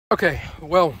Okay,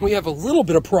 well, we have a little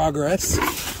bit of progress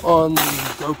on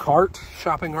the go-kart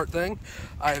shopping cart thing.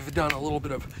 I've done a little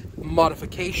bit of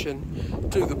modification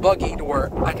to the buggy to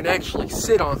where I can actually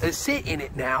sit in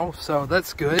it now, so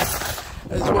that's good.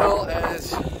 As well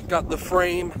as got the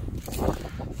frame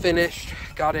finished,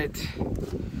 got it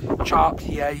chopped.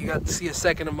 Yeah, you got to see a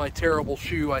second of my terrible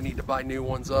shoe I need to buy new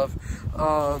ones of.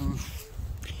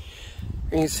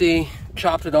 You can see,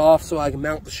 chopped it off so I can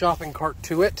mount the shopping cart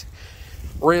to it.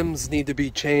 Rims need to be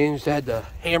changed. I had to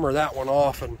hammer that one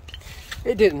off and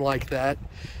it didn't like that.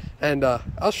 And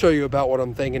I'll show you about what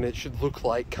I'm thinking it should look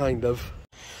like, kind of.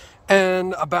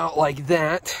 And about like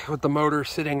that, with the motor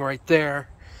sitting right there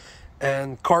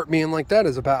and cart being like that,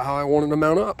 is about how I wanted to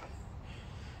mount up.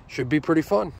 Should be pretty fun.